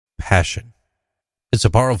Passion. It's a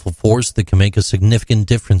powerful force that can make a significant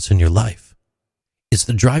difference in your life. It's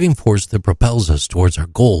the driving force that propels us towards our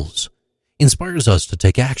goals, inspires us to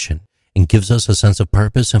take action, and gives us a sense of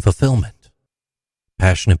purpose and fulfillment.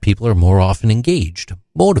 Passionate people are more often engaged,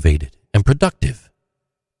 motivated, and productive,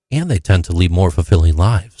 and they tend to lead more fulfilling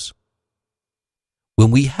lives.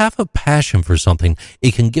 When we have a passion for something,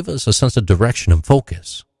 it can give us a sense of direction and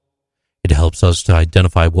focus. It helps us to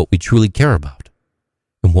identify what we truly care about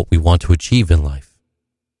and what we want to achieve in life.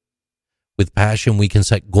 With passion, we can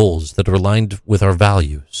set goals that are aligned with our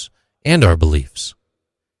values and our beliefs,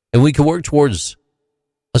 and we can work towards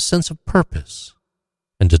a sense of purpose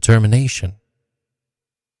and determination.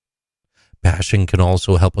 Passion can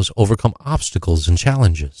also help us overcome obstacles and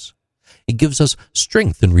challenges. It gives us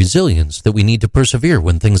strength and resilience that we need to persevere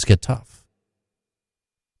when things get tough.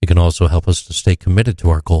 It can also help us to stay committed to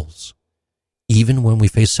our goals, even when we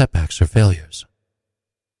face setbacks or failures.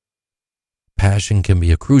 Passion can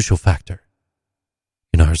be a crucial factor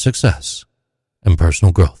in our success and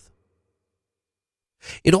personal growth.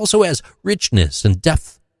 It also adds richness and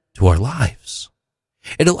depth to our lives.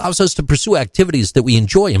 It allows us to pursue activities that we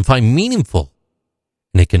enjoy and find meaningful,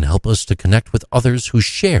 and it can help us to connect with others who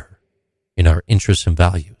share in our interests and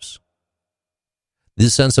values.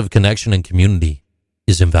 This sense of connection and community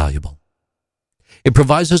is invaluable. It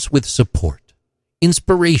provides us with support,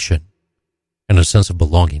 inspiration, and a sense of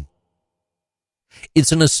belonging.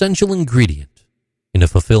 It's an essential ingredient in a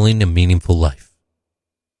fulfilling and meaningful life.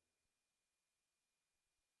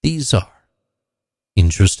 These are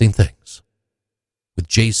Interesting Things with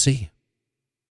JC.